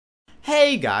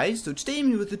Hey guys, so today I'm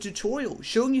here with a tutorial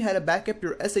showing you how to back up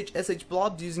your SHSH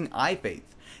Blobs using iFaith.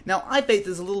 Now iFaith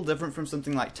is a little different from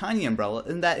something like Tiny Umbrella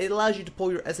in that it allows you to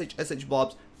pull your SHSH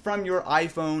Blobs from your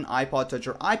iPhone, iPod Touch,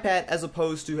 or iPad as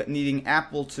opposed to needing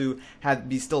Apple to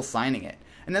be still signing it.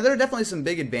 And now there are definitely some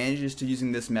big advantages to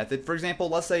using this method. For example,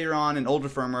 let's say you're on an older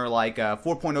firmware like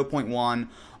 4.0.1 on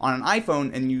an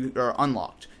iPhone and you are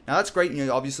unlocked. Now that's great,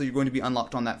 obviously you're going to be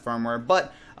unlocked on that firmware,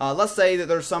 but let's say that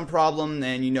there's some problem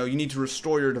and you need to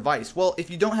restore your device. Well, if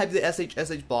you don't have the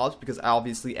SHSH Blobs, because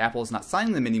obviously Apple is not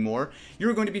signing them anymore,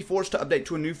 you're going to be forced to update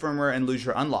to a new firmware and lose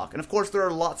your unlock. And of course there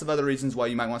are lots of other reasons why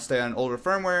you might want to stay on an older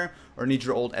firmware or need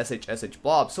your old SHSH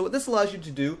Blob. So what this allows you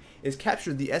to do is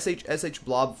capture the SHSH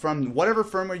Blob from whatever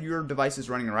firmware your device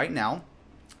is running right now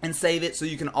and save it so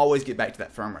you can always get back to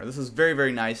that firmware. This is very,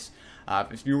 very nice.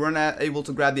 If you were not able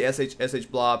to grab the SHSH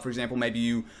Blob, for example, maybe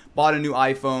you bought a new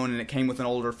iPhone and it came with an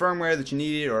older firmware that you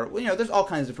needed, or there's all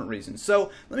kinds of different reasons. So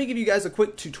let me give you guys a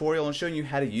quick tutorial on showing you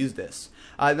how to use this.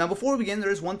 Now before we begin, there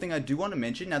is one thing I do want to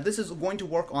mention. Now this is going to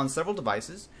work on several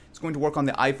devices. It's going to work on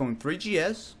the iPhone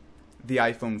 3GS, the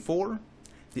iPhone 4,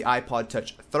 the iPod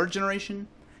Touch 3rd generation,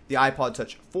 the iPod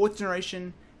Touch 4th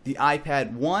generation, the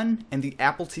iPad 1, and the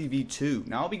Apple TV 2.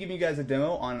 Now I'll be giving you guys a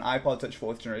demo on an iPod Touch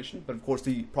 4th generation, but of course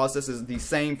the process is the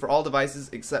same for all devices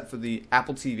except for the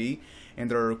Apple TV, and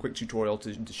there are a quick tutorial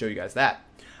to show you guys that.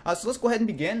 So let's go ahead and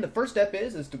begin. The first step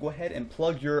is to go ahead and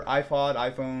plug your iPod,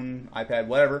 iPhone, iPad,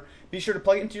 whatever. Be sure to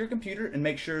plug it into your computer and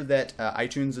make sure that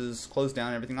iTunes is closed down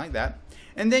and everything like that.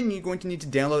 And then you're going to need to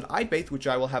download iFaith, which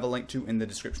I will have a link to in the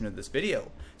description of this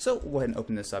video. So we'll go ahead and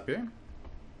open this up here.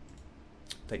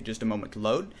 Take just a moment to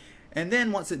load, and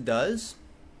then once it does,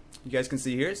 you guys can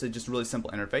see here it's just a really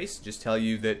simple interface. Just tell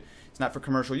you that it's not for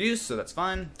commercial use, so that's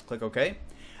fine. Click OK.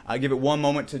 Give it one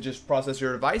moment to just process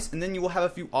your device, and then you will have a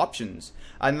few options.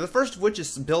 Now the first of which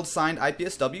is build signed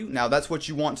IPSW. Now that's what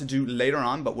you want to do later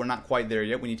on, but we're not quite there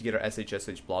yet. We need to get our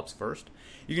SHSH Blobs first.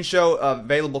 You can show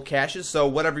available caches, so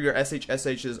whatever your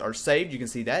SHSHs are saved, you can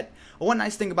see that. One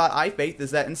nice thing about iFaith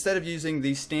is that instead of using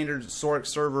the standard Sorix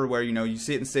server where you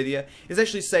see it in Cydia, it's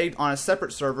actually saved on a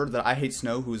separate server that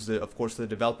iHateSnow, who's of course the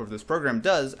developer of this program,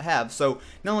 does have. So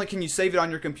not only can you save it on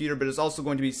your computer, but it's also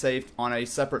going to be saved on a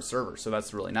separate server, so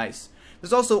that's really nice.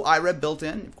 There's also iReb built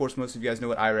in. Of course, most of you guys know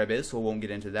what iReb is, so we won't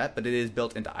get into that, but it is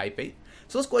built into iFaith.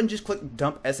 So let's go ahead and just click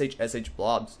Dump SHSH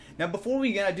Blobs. Now, before we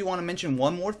begin, I do want to mention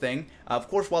one more thing. Of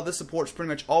course, while this supports pretty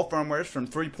much all firmwares from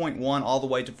 3.1 all the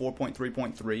way to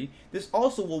 4.3.3, this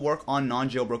also will work on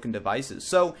non-jailbroken devices.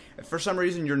 So, if for some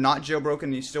reason you're not jailbroken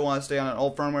and you still want to stay on an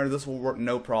old firmware, this will work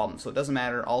no problem. So it doesn't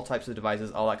matter, all types of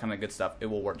devices, all that kind of good stuff, it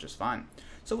will work just fine.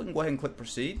 So we can go ahead and click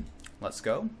Proceed. Let's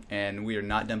go, and we are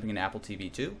not dumping an Apple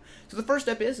TV 2. So the first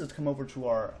step is to come over to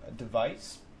our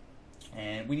device,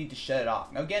 and we need to shut it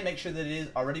off. Now again, make sure that it is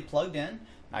already plugged in.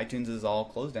 iTunes is all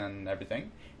closed down and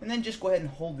everything. And then just go ahead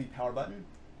and hold the power button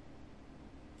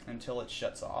until it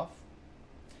shuts off.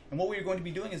 And what we're going to be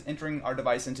doing is entering our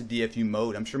device into DFU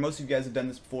mode. I'm sure most of you guys have done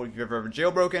this before if you've ever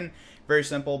jailbroken. Very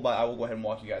simple, but I will go ahead and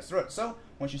walk you guys through it. So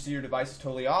once you see your device is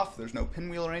totally off, there's no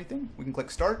pinwheel or anything, we can click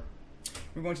Start.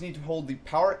 We're going to need to hold the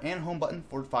power and home button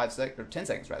for 10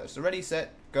 seconds rather. So ready,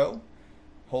 set, go.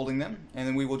 Holding them, and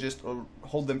then we will just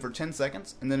hold them for 10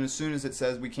 seconds, and then as soon as it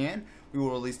says we can, we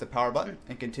will release the power button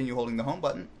and continue holding the home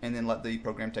button, and then let the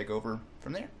program take over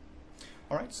from there.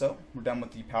 Alright, so we're done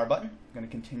with the power button. I'm going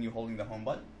to continue holding the home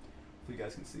button. So you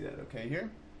guys can see that okay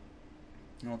here.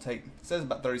 And it'll take, it says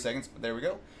about 30 seconds, but there we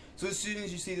go. So as soon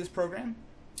as you see this program,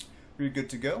 we're good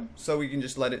to go. So we can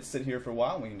just let it sit here for a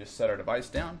while. We can just set our device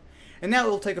down. And now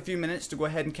it will take a few minutes to go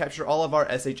ahead and capture all of our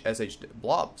SHSH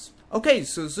Blobs. Okay,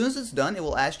 so as soon as it's done, it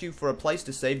will ask you for a place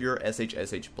to save your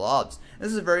SHSH Blobs.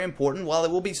 This is very important. While it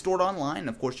will be stored online,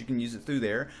 of course you can use it through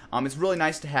there, it's really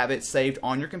nice to have it saved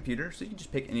on your computer, so you can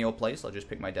just pick any old place. I'll just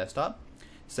pick my desktop,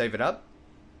 save it up.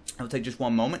 It'll take just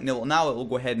one moment, and now it will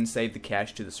go ahead and save the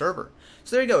cache to the server.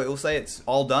 So there you go. It will say it's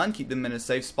all done. Keep them in a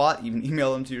safe spot. Even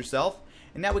email them to yourself.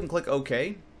 And now we can click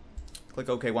OK. Click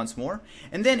OK once more,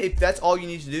 and then if that's all you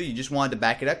need to do, you just wanted to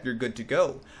back it up, you're good to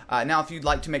go. Now if you'd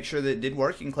like to make sure that it did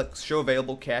work, you can click Show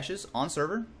Available Caches on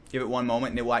Server. Give it one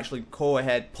moment, and it will actually go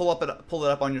ahead pull it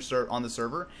up on the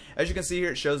server. As you can see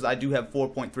here, it shows that I do have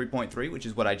 4.3.3, which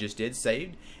is what I just did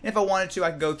saved. And if I wanted to,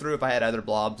 I could go through if I had other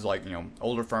blobs like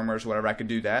older firmwares or whatever, I could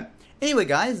do that. Anyway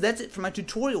guys, that's it for my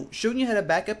tutorial showing you how to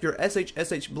back up your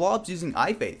SHSH Blobs using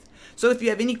iFaith. So if you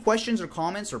have any questions or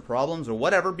comments or problems or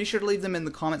whatever, be sure to leave them in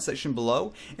the comment section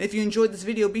below. And if you enjoyed this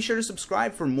video, be sure to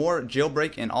subscribe for more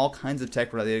jailbreak and all kinds of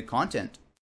tech related content.